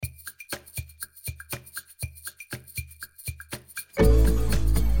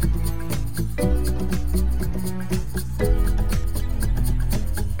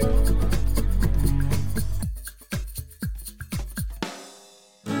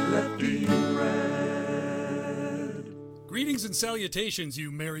Greetings and salutations, you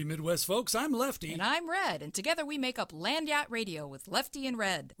merry Midwest folks. I'm Lefty. And I'm Red, and together we make up Land Yacht Radio with Lefty and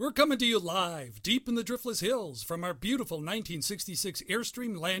Red. We're coming to you live, deep in the Driftless Hills, from our beautiful 1966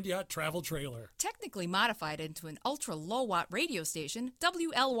 Airstream Land Yacht travel trailer. Technically modified into an ultra-low-watt radio station,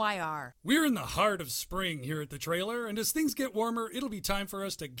 WLYR. We're in the heart of spring here at the trailer, and as things get warmer, it'll be time for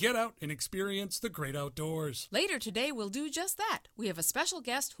us to get out and experience the great outdoors. Later today, we'll do just that. We have a special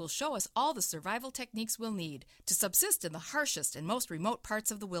guest who'll show us all the survival techniques we'll need to subsist in the harshest and most remote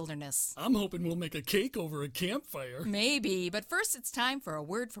parts of the wilderness. I'm hoping we'll make a cake over a campfire. Maybe, but first it's time for a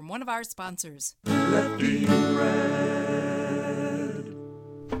word from one of our sponsors. Lefty and Red.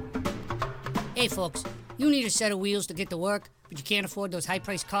 Hey folks, you need a set of wheels to get to work, but you can't afford those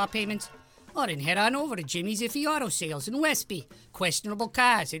high-priced car payments? Oh, then head on over to Jimmy's Iffy Auto Sales in Westby. Questionable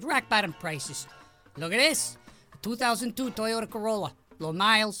cars at rock-bottom prices. Look at this, a 2002 Toyota Corolla. Low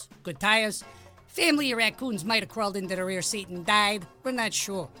miles, good tires. Family of raccoons might have crawled into the rear seat and died. We're not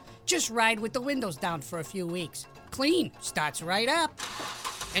sure. Just ride with the windows down for a few weeks. Clean, starts right up.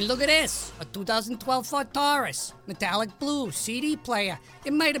 And look at this, a 2012 Ford Taurus. Metallic blue, CD player.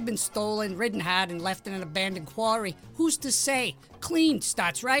 It might have been stolen, ridden hard, and left in an abandoned quarry. Who's to say? Clean,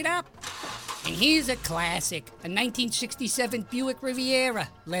 starts right up. And here's a classic, a 1967 Buick Riviera.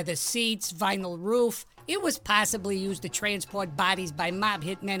 Leather seats, vinyl roof. It was possibly used to transport bodies by mob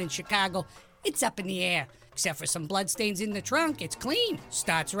hitmen in Chicago. It's up in the air. Except for some bloodstains in the trunk, it's clean.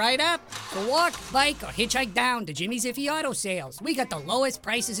 Starts right up. So walk, bike, or hitchhike down to Jimmy's Iffy Auto Sales. We got the lowest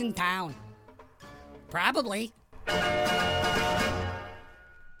prices in town. Probably.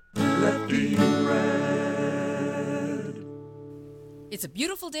 Lefty and Red. It's a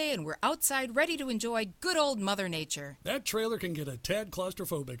beautiful day and we're outside ready to enjoy good old Mother Nature. That trailer can get a tad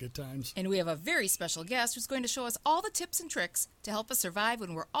claustrophobic at times. And we have a very special guest who's going to show us all the tips and tricks to help us survive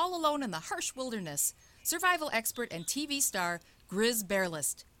when we're all alone in the harsh wilderness. Survival expert and TV star, Grizz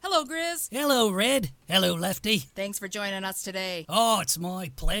Bearlist. Hello, Grizz. Hello, Red. Hello, Lefty. Thanks for joining us today. Oh, it's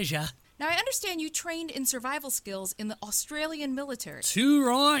my pleasure. Now, I understand you trained in survival skills in the Australian military. Too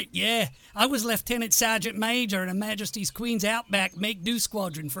right, yeah. I was Lieutenant Sergeant Major in Her Majesty's Queen's Outback Make-Do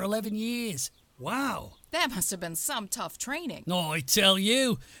Squadron for 11 years. Wow. That must have been some tough training. Oh, I tell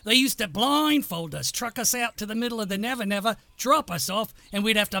you, they used to blindfold us, truck us out to the middle of the Never, drop us off, and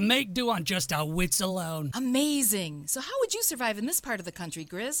we'd have to make do on just our wits alone. Amazing. So how would you survive in this part of the country,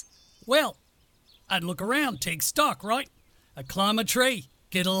 Grizz? Well, I'd look around, take stock, right? I'd climb a tree,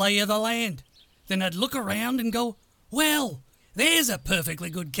 get a lay of the land. Then I'd look around and go, well, there's a perfectly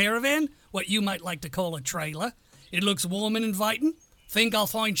good caravan, what you might like to call a trailer. It looks warm and inviting. Think I'll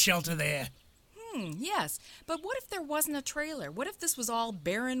find shelter there. Yes. But what if there wasn't a trailer? What if this was all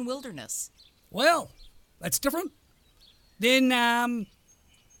barren wilderness? Well, that's different. Then,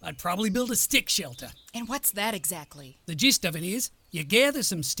 I'd probably build a stick shelter. And what's that exactly? The gist of it is, you gather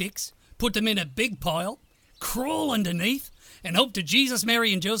some sticks, put them in a big pile, crawl underneath, and hope to Jesus,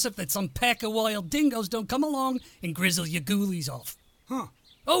 Mary, and Joseph that some pack of wild dingoes don't come along and grizzle your ghoulies off. Huh.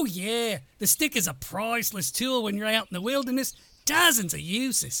 Oh yeah, the stick is a priceless tool when you're out in the wilderness. Dozens of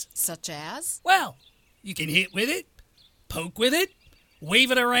uses. Such as? Well, you can hit with it, poke with it,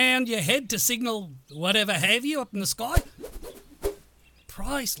 wave it around your head to signal whatever have you up in the sky.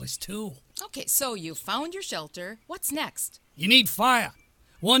 Priceless tool. Okay, so you found your shelter. What's next? You need fire.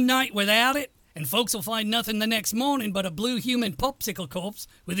 One night without it, and folks will find nothing the next morning but a blue human popsicle corpse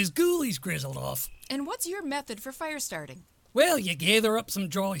with his ghoulies grizzled off. And what's your method for fire starting? Well, you gather up some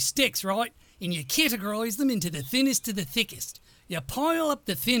dry sticks, right? And you categorize them into the thinnest to the thickest. You pile up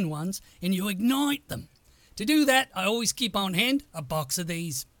the thin ones and you ignite them. To do that, I always keep on hand a box of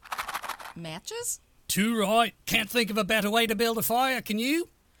these. Matches? Too right. Can't think of a better way to build a fire, can you?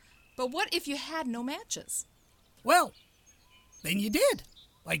 But what if you had no matches? Well, then you did,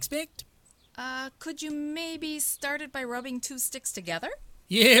 I expect. Could you maybe start it by rubbing two sticks together?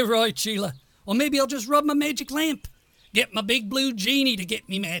 Yeah, right, Sheila. Or maybe I'll just rub my magic lamp. Get my big blue genie to get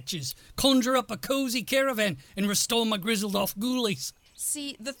me matches. Conjure up a cozy caravan and restore my grizzled off ghoulies.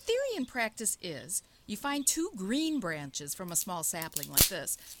 See, the theory in practice is you find two green branches from a small sapling like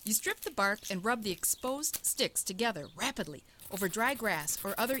this. You strip the bark and rub the exposed sticks together rapidly over dry grass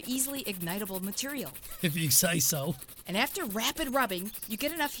or other easily ignitable material. If you say so. And after rapid rubbing, you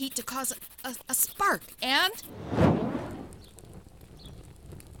get enough heat to cause a spark, and...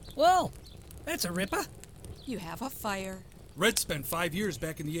 Well, that's a ripper. you have a fire. Red spent 5 years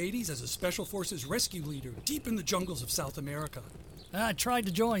back in the 80s as a Special Forces rescue leader deep in the jungles of South America. I tried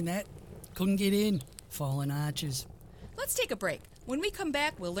to join that. Couldn't get in. Fallen arches. Let's take a break. When we come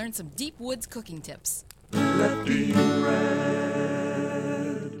back, we'll learn some deep woods cooking tips. Lefty and Red.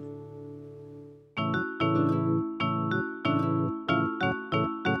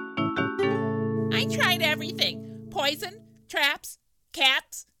 tried everything. Poison, traps,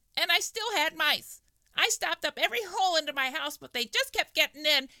 cats, and I still had mice. I stopped up every hole into my house, but they just kept getting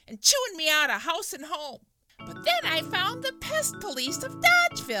in and chewing me out of house and home. But then I found the pest police of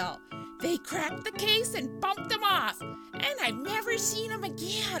Dodgeville. They cracked the case and bumped them off, and I've never seen them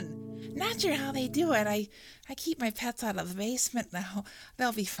again. Not sure how they do it. I keep my pets out of the basement now.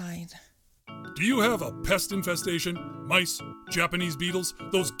 They'll be fine. Do you have a pest infestation? Mice, Japanese beetles,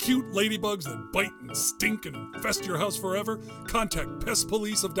 those cute ladybugs that bite and stink and infest your house forever? Contact Pest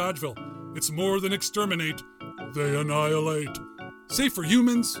Police of Dodgeville. It's more than exterminate. They annihilate. Safe for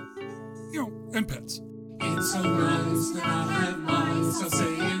humans, and pets. It's so nice to not have mice. I'll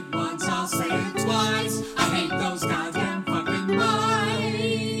say it once, I'll say it twice. I hate those goddamn fucking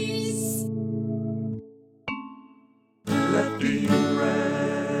mice. Lefty Red.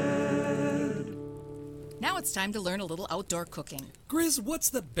 Now it's time to learn a little outdoor cooking. Grizz, what's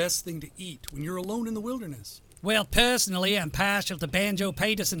the best thing to eat when you're alone in the wilderness? Well, personally, I'm partial to Banjo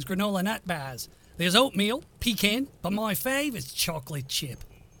Peterson's granola nut bars. There's oatmeal, pecan, but my fave is chocolate chip.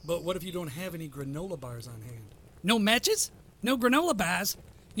 But what if you don't have any granola bars on hand? No matches? No granola bars?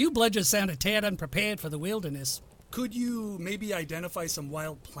 You bludgers sound a tad unprepared for the wilderness. Could you maybe identify some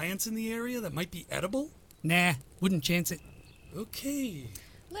wild plants in the area that might be edible? Nah, wouldn't chance it. Okay.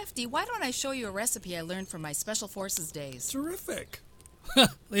 Lefty, why don't I show you a recipe I learned from my Special Forces days? Terrific.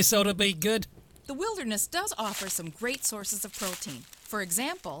 This ought to be good. The wilderness does offer some great sources of protein. For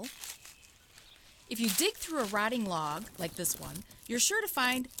example, if you dig through a rotting log, like this one, you're sure to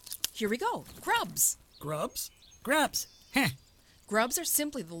find, here we go, grubs. Grubs? Grubs. Heh. Grubs are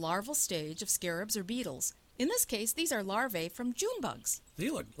simply the larval stage of scarabs or beetles. In this case, these are larvae from June bugs. They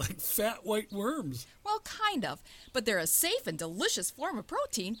look like fat white worms. Well, kind of, but they're a safe and delicious form of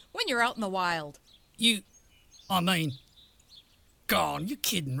protein when you're out in the wild. Gone, you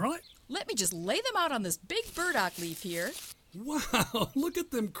kidding, right? Let me just lay them out on this big burdock leaf here. Wow, look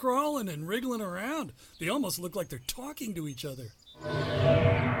at them crawling and wriggling around. They almost look like they're talking to each other.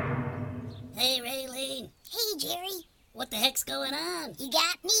 Hey, Raylene. Hey, Jerry. What the heck's going on? You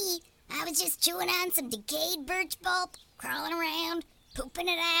got me. I was just chewing on some decayed birch pulp, crawling around, pooping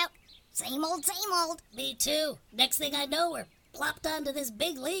it out. Same old, same old. Me too. Next thing I know, we're plopped onto this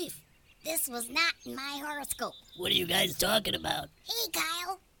big leaf. This was not in my horoscope. What are you guys talking about? Hey,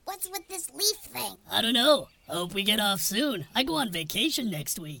 Kyle. What's with this leaf thing? I don't know. Hope we get off soon. I go on vacation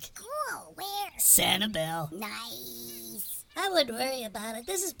next week. Cool. Where? Sanibel. Nice. I wouldn't worry about it.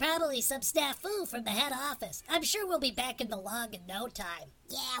 This is probably some snafu from the head office. I'm sure we'll be back in the log in no time.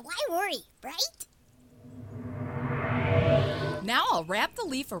 Yeah, why worry, right? Now I'll wrap the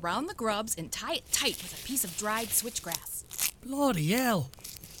leaf around the grubs and tie it tight with a piece of dried switchgrass. Bloody hell.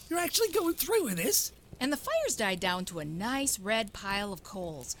 You're actually going through with this? And the fire's died down to a nice red pile of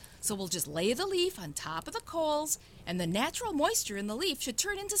coals. So we'll just lay the leaf on top of the coals, and the natural moisture in the leaf should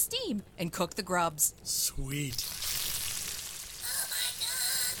turn into steam and cook the grubs. Sweet. Oh my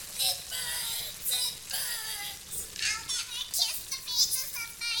God! It burns! It burns! I'll never kiss the faces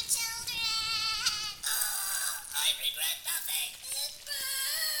of my children. Oh, I regret nothing. It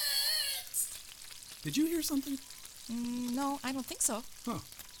burns! Did you hear something? No, I don't think so. Huh.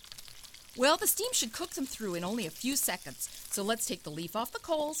 Well, the steam should cook them through in only a few seconds. So let's take the leaf off the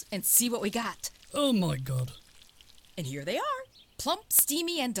coals and see what we got. Oh my God. And here they are. Plump,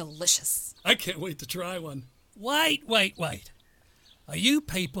 steamy, and delicious. I can't wait to try one. Wait. Are you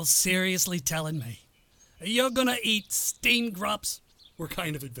people seriously telling me you're gonna eat steamed grubs? We're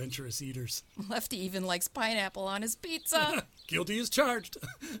kind of adventurous eaters. Lefty even likes pineapple on his pizza. Guilty as charged.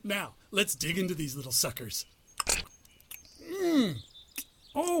 Now, let's dig into these little suckers.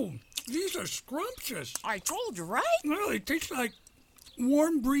 Oh, these are scrumptious. I told you, right? Well, they taste like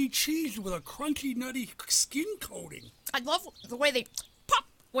warm brie cheese with a crunchy, nutty skin coating. I love the way they pop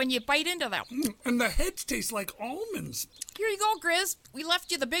when you bite into them. And the heads taste like almonds. Here you go, Grizz. We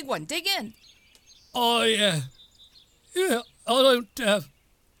left you the big one. Dig in. I don't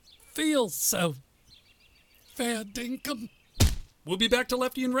feel so fair dinkum. We'll be back to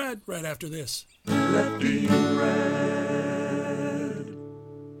Lefty and Red right after this. Lefty Red.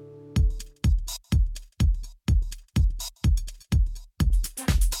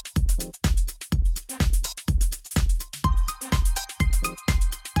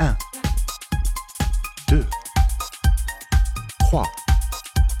 2, 3, 4,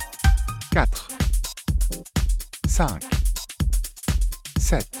 5, 7,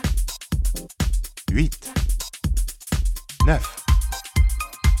 8, 9, 10.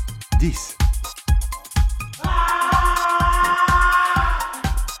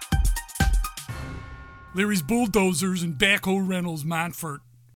 Larry's Bulldozers and Backhoe Rentals, Montfort.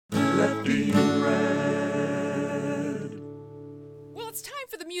 Lefty Lefty and Red. Well, it's time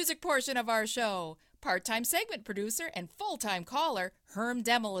for the music portion of our show. Part-time segment producer and full-time caller, Herm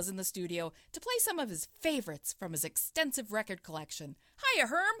Demmel, is in the studio to play some of his favorites from his extensive record collection. Hiya,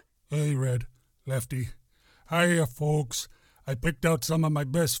 Herm. Hey, Red. Lefty. Hiya, folks. I picked out some of my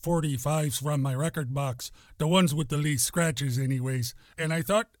best 45s from my record box, the ones with the least scratches anyways, and I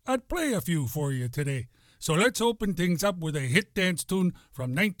thought I'd play a few for you today. So let's open things up with a hit dance tune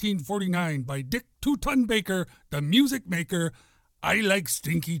from 1949 by Dick Two-Ton Baker, the music maker, I Like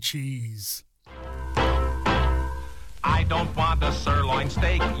Stinky Cheese. I don't want a sirloin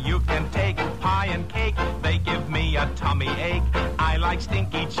steak. You can take pie and cake. They give me a tummy ache. I like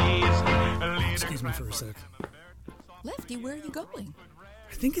stinky cheese. Excuse me for a sec. Lefty, where are you going?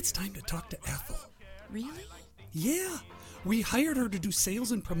 I think it's time to talk to Ethel. Really? Yeah. We hired her to do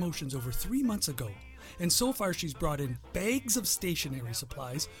sales and promotions over 3 months ago. And so far she's brought in bags of stationery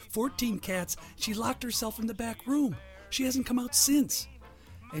supplies, 14 cats. She locked herself in the back room. She hasn't come out since.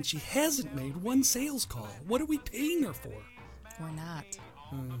 And she hasn't made one sales call. What are we paying her for? Or not.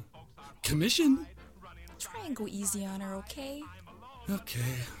 Commission? Try and go easy on her, okay?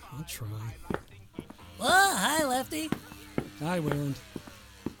 Okay, I'll try. Well, hi, Lefty. Hi, Wayland.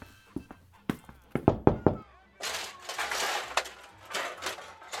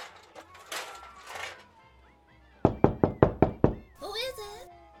 Who is it?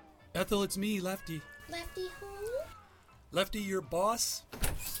 Ethel, it's me, Lefty. Lefty who? Lefty, your boss?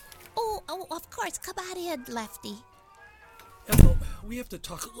 Oh, of course. Come on in, Lefty. Ethel, we have to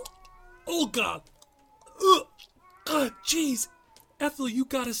talk. Oh, God. Ugh. God, jeez. Ethel, you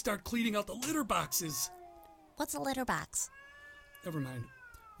gotta start cleaning out the litter boxes. What's a litter box? Never mind.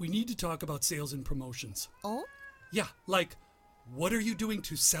 We need to talk about sales and promotions. Oh? Yeah, like, what are you doing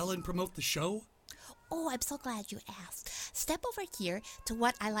to sell and promote the show? Oh, I'm so glad you asked. Step over here to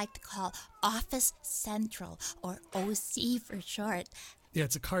what I like to call Office Central, or OC for short. Yeah,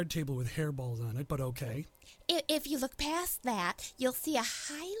 it's a card table with hairballs on it, but okay. If you look past that, you'll see a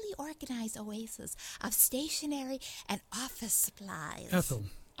highly organized oasis of stationery and office supplies. Ethel.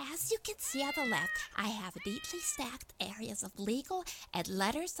 As you can see on the left, I have neatly stacked areas of legal and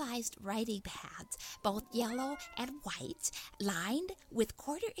letter-sized writing pads, both yellow and white, lined with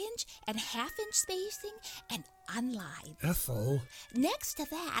quarter-inch and half-inch spacing and unlined. Ethel. Next to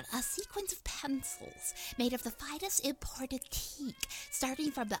that, a sequence of pencils made of the finest imported teak,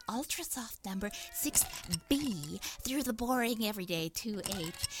 starting from the ultra-soft number 6B through the boring everyday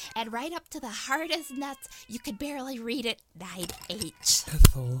 2H, and right up to the hardest nuts, you could barely read it, 9H.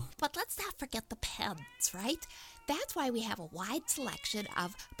 Ethel. But let's not forget the pens, right? That's why we have a wide selection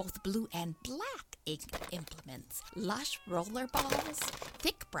of both blue and black ink implements, lush roller balls,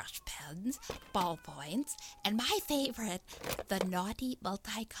 thick brush pens, ballpoints, and my favorite, the naughty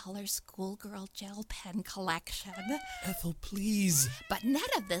multicolor schoolgirl gel pen collection. Ethel, please. But none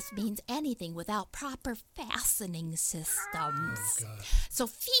of this means anything without proper fastening systems. Oh, God. So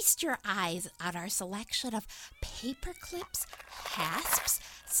feast your eyes on our selection of paper clips, hasps,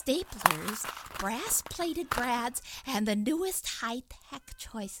 staplers, brass-plated brads, and the newest high-tech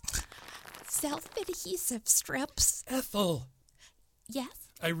choice, self-adhesive strips. Ethel. Yes?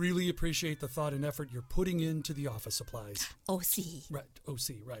 I really appreciate the thought and effort you're putting into the office supplies. OC. Right,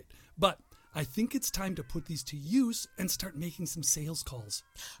 OC, right. But I think it's time to put these to use and start making some sales calls.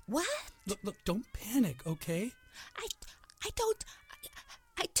 What? Look, don't panic, okay? I don't,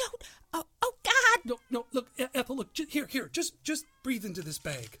 oh God! No, look, Ethel, look, here, just breathe into this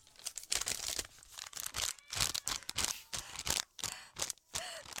bag.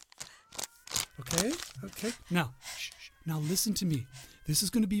 Okay. Now, shh. Now listen to me. This is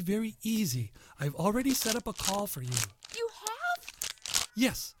going to be very easy. I've already set up a call for you. You have?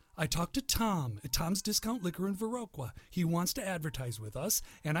 Yes, I talked to Tom at Tom's Discount Liquor in Viroqua. He wants to advertise with us,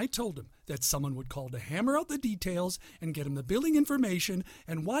 and I told him that someone would call to hammer out the details and get him the billing information,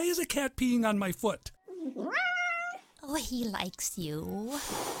 and why is a cat peeing on my foot? Oh, he likes you.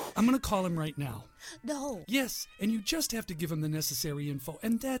 I'm going to call him right now. No. Yes, and you just have to give him the necessary info,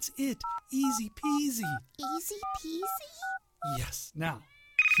 and that's it. Easy peasy. Easy peasy? Yes, now,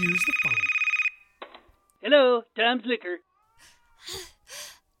 here's the phone. Hello, Tom's Liquor.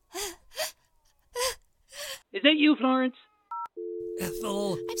 Is that you, Florence?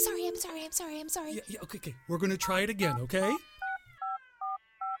 Ethel. I'm sorry. Yeah, okay. We're going to try it again, okay?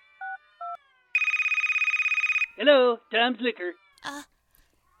 Hello, Tom's Liquor.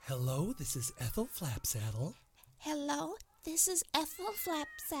 Hello, this is Ethel Flapsaddle. Hello, this is Ethel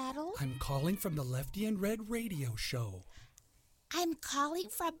Flapsaddle. I'm calling from the Lefty and Red radio show. I'm calling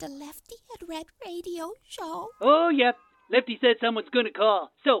from the Lefty and Red radio show. Oh, yep. Lefty said someone's gonna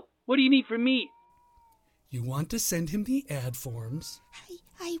call. So, What do you need from me? You want to send him the ad forms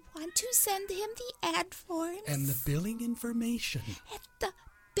I want to send him the ad forms. and the billing information. And the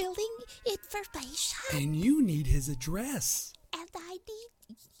billing information. And you need his address. And I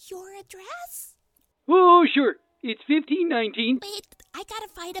need your address. Oh, sure. It's 1519. Wait, I gotta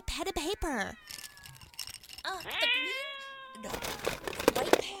find a pen and paper. The green? No.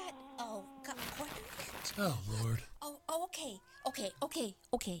 White pad? Oh, got corner it? Oh, Lord. Oh, okay.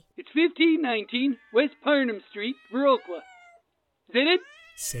 It's 1519 West Parnham Street, Viroqua. Is that it?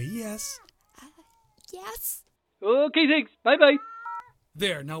 Say yes. Yes? Okay, thanks. Bye-bye.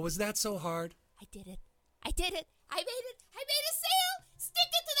 There, now was that so hard? I did it. I made it. I made a sale.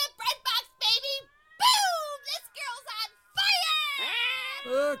 Stick it to the bread box, baby. Boom! This girl's on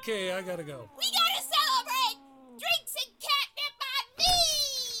fire! Okay, I gotta go. We gotta celebrate! Drinks and catnip on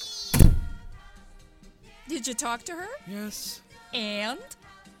me! Did you talk to her? Yes. And?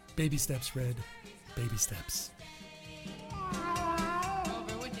 Baby steps, Red. Baby steps.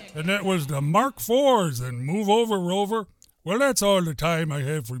 And that was the Mark IVs and Move Over Rover. Well, that's all the time I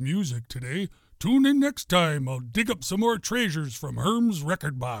have for music today. Tune in next time. I'll dig up some more treasures from Herm's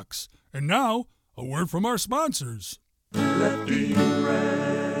record box. And now, a word from our sponsors. Lefty Red.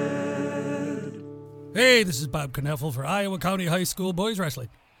 Hey, this is Bob Kneffel for Iowa County High School Boys Wrestling.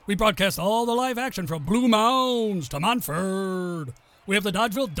 We broadcast all the live action from Blue Mounds to Montford. We have the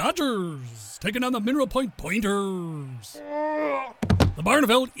Dodgeville Dodgers taking on the Mineral Point Pointers. The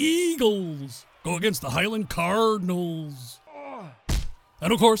Barneveld Eagles go against the Highland Cardinals.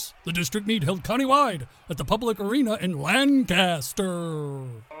 And of course, the district meet held countywide at the Public Arena in Lancaster.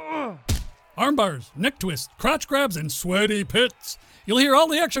 Arm bars, neck twists, crotch grabs, and sweaty pits. You'll hear all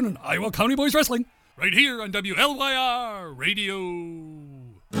the action in Iowa County Boys Wrestling right here on WLYR Radio.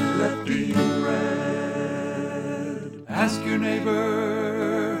 Lefty Red. Ask your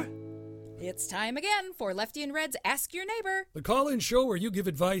neighbor. It's time again for Lefty and Red's Ask Your Neighbor. The call-in show where you give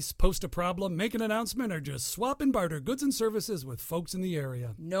advice, post a problem, make an announcement, or just swap and barter goods and services with folks in the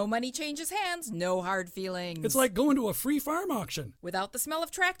area. No money changes hands, no hard feelings. It's like going to a free farm auction. Without the smell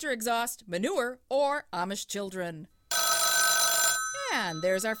of tractor exhaust, manure, or Amish children. And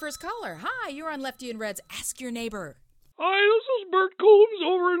there's our first caller. Hi, you're on Lefty and Red's Ask Your Neighbor. Hi, this is Bert Coombs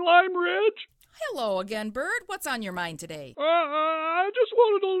over in Lime Ridge. Hello again, Bird. What's on your mind today? I just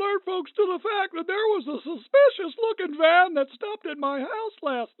wanted to alert folks to the fact that there was a suspicious-looking van that stopped at my house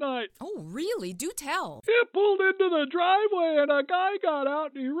last night. Oh, really? Do tell. It pulled into the driveway, and a guy got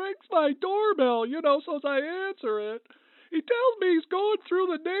out, and he rings my doorbell, so as I answer it. He tells me he's going through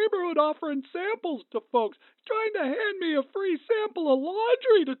the neighborhood offering samples to folks, trying to hand me a free sample of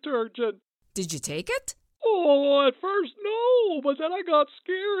laundry detergent. Did you take it? Oh, at first, no, but then I got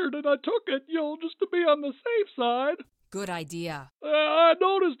scared and I took it, just to be on the safe side. Good idea. I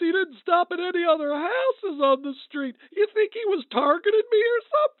noticed he didn't stop at any other houses on the street. You think he was targeting me or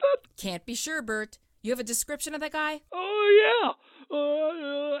something? Can't be sure, Bert. You have a description of that guy? Oh, yeah.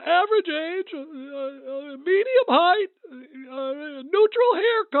 Average age, medium height, neutral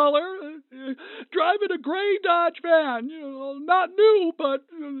hair color, driving a gray Dodge van. Not new, but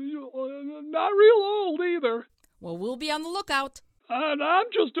not real old either. Well, we'll be on the lookout. And I'm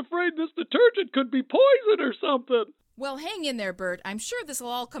just afraid this detergent could be poison or something. Well, hang in there, Bert. I'm sure this will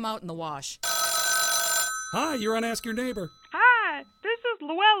all come out in the wash. Hi, you're on Ask Your Neighbor. Hi, this is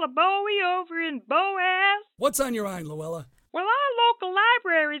Luella Bowie over in Boaz. What's on your mind, Luella? Well, our local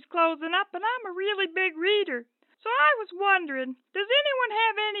library's closing up, and I'm a really big reader. So I was wondering, does anyone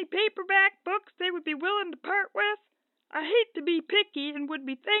have any paperback books they would be willing to part with? I hate to be picky and would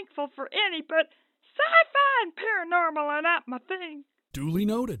be thankful for any, but sci-fi and paranormal are not my thing. Duly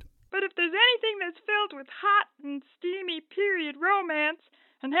noted. But if there's anything that's filled with hot and steamy period romance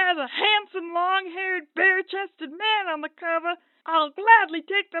and has a handsome, long-haired, bare-chested man on the cover, I'll gladly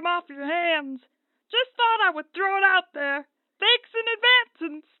take them off your hands. Just thought I would throw it out there. Thanks in advance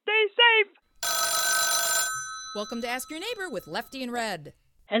and stay safe. Welcome to Ask Your Neighbor with Lefty and Red.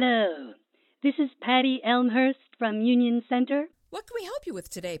 Hello. This is Patty Elmhurst from Union Center. What can we help you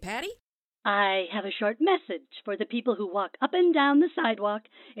with today, Patty? I have a short message for the people who walk up and down the sidewalk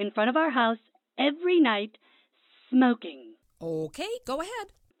in front of our house every night smoking. Okay, go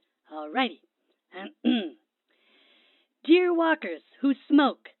ahead. All righty. Dear walkers who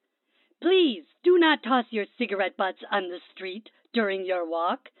smoke, please do not toss your cigarette butts on the street during your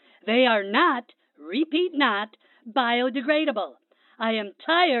walk. They are not, repeat not, biodegradable. I am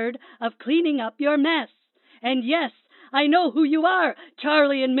tired of cleaning up your mess. And yes, I know who you are,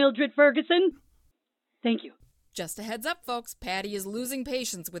 Charlie and Mildred Ferguson. Thank you. Just a heads up, folks. Patty is losing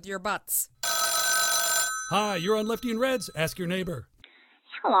patience with your butts. Hi, you're on Lefty and Red's Ask Your Neighbor.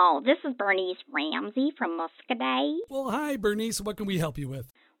 Hello, this is Bernice Ramsey from Muscadet. Well, hi, Bernice. What can we help you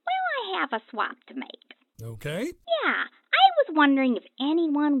with? Well, I have a swap to make. Okay. Yeah, I was wondering if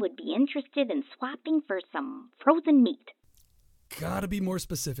anyone would be interested in swapping for some frozen meat. Gotta be more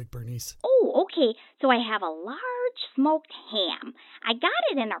specific, Bernice. Oh, okay. So I have a large smoked ham. I got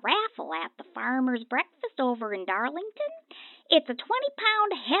it in a raffle at the Farmer's Breakfast over in Darlington. It's a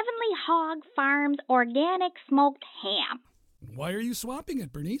 20-pound Heavenly Hog Farms organic smoked ham. Why are you swapping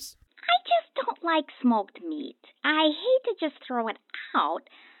it, Bernice? I just don't like smoked meat. I hate to just throw it out.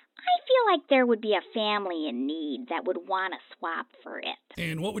 I feel like there would be a family in need that would want to swap for it.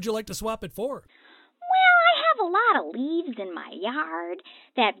 And what would you like to swap it for? Well, I have a lot of leaves in my yard.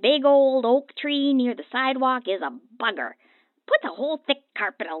 That big old oak tree near the sidewalk is a bugger. Puts a whole thick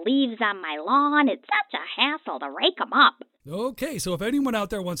carpet of leaves on my lawn. It's such a hassle to rake 'em up. Okay, so if anyone out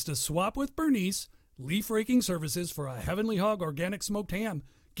there wants to swap with Bernice, leaf raking services for a Heavenly Hog organic smoked ham,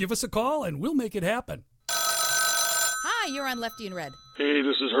 give us a call and we'll make it happen. Hi, you're on Lefty and Red. Hey,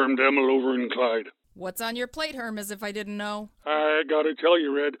 this is Herm Demmel over in Clyde. What's on your plate, Herm, as if I didn't know? I gotta tell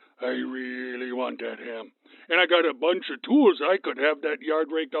you, Red, I really want that ham. And I got a bunch of tools. I could have that yard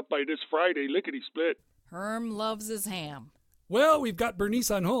raked up by this Friday, lickety-split. Herm loves his ham. Well, we've got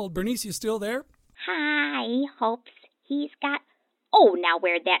Bernice on hold. Bernice, you still there? Hi, hopes. He's got... Oh, now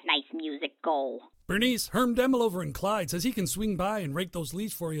where'd that nice music go? Bernice, Herm Demmel over in Clyde says he can swing by and rake those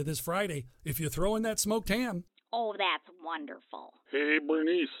leaves for you this Friday if you throw in that smoked ham. Oh, that's wonderful. Hey,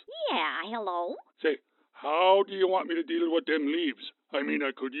 Bernice. Yeah, hello? Say, how do you want me to deal with them leaves? I mean,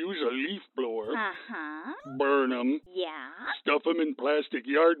 I could use a leaf blower. Uh-huh. Burn 'em. Yeah. Stuff 'em in plastic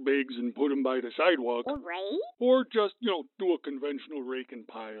yard bags and put 'em by the sidewalk. All right. Or just, do a conventional rake and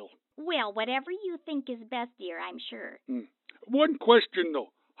pile. Well, whatever you think is best, dear, I'm sure. One question,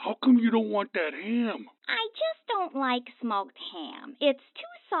 though. How come you don't want that ham? I just don't like smoked ham. It's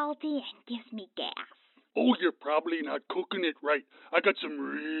too salty and gives me gas. Oh, you're probably not cooking it right. I got some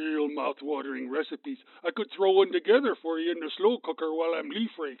real mouth-watering recipes. I could throw one together for you in the slow cooker while I'm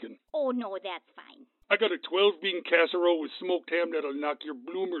leaf raking. Oh, no, that's fine. I got a 12-bean casserole with smoked ham that'll knock your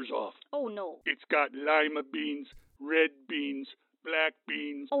bloomers off. Oh, no. It's got lima beans, red beans, black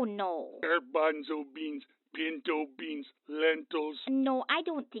beans. Oh, no. Garbanzo beans, pinto beans, lentils. No, I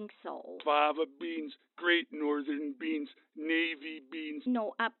don't think so. Fava beans, great northern beans, navy beans.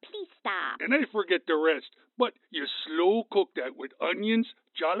 No, please stop. And I forget the rest. But you slow cook that with onions,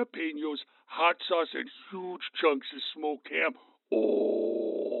 jalapenos, hot sauce, and huge chunks of smoked ham.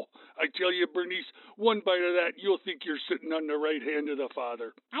 Oh, I tell you, Bernice, one bite of that, you'll think you're sitting on the right hand of the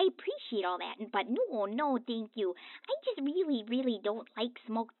Father. I appreciate all that, but no, thank you. I just really don't like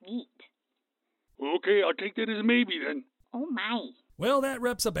smoked meat. Okay, I'll take that as a maybe then. Oh, my. Well, that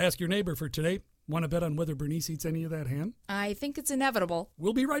wraps up Ask Your Neighbor for today. Want to bet on whether Bernice eats any of that ham? I think it's inevitable.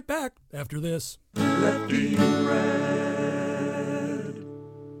 We'll be right back after this. Lefty Red.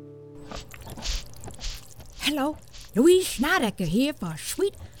 Hello, Louise Schnadecker here for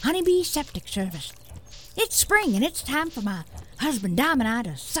Sweet Honeybee Septic Service. It's spring and it's time for my husband Dom and I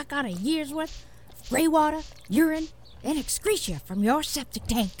to suck out a year's worth of gray water, urine, and excreta from your septic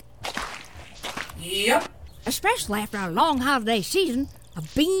tank. Yep. Especially after a long holiday season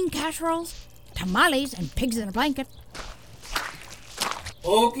of bean casseroles, tamales, and pigs in a blanket.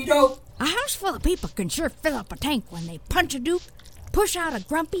 Okie doke. A house full of people can sure fill up a tank when they punch a duke, push out a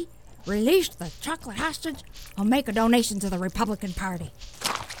grumpy, release the chocolate hostage, or make a donation to the Republican Party.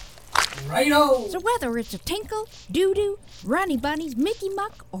 Righto. So whether it's a Tinkle, Doo-Doo, Ronnie Bunnies, Mickey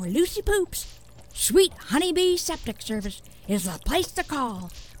Muck, or Lucy Poops, Sweet Honeybee Septic Service is the place to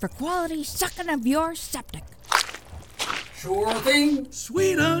call for quality sucking of your septic. Sure thing.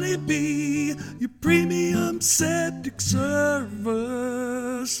 Sweet Honeybee, your premium septic service.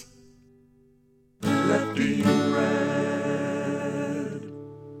 Lefty Red.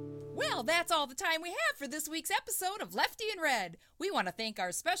 Well, that's all the time we have for this week's episode of Lefty and Red. We want to thank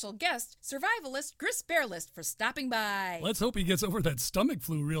our special guest, survivalist Chris Bearlist, for stopping by. Let's hope he gets over that stomach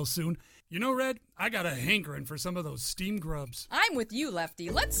flu real soon. You know, Red, I got a hankering for some of those steam grubs. I'm with you, Lefty.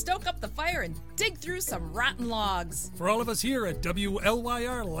 Let's stoke up the fire and dig through some rotten logs. For all of us here at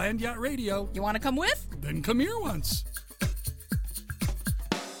WLYR Land Yacht Radio. You want to come with? Then come here once.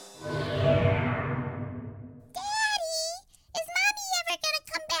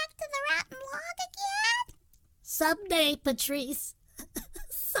 Someday, Patrice.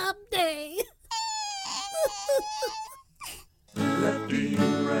 Someday. Lefty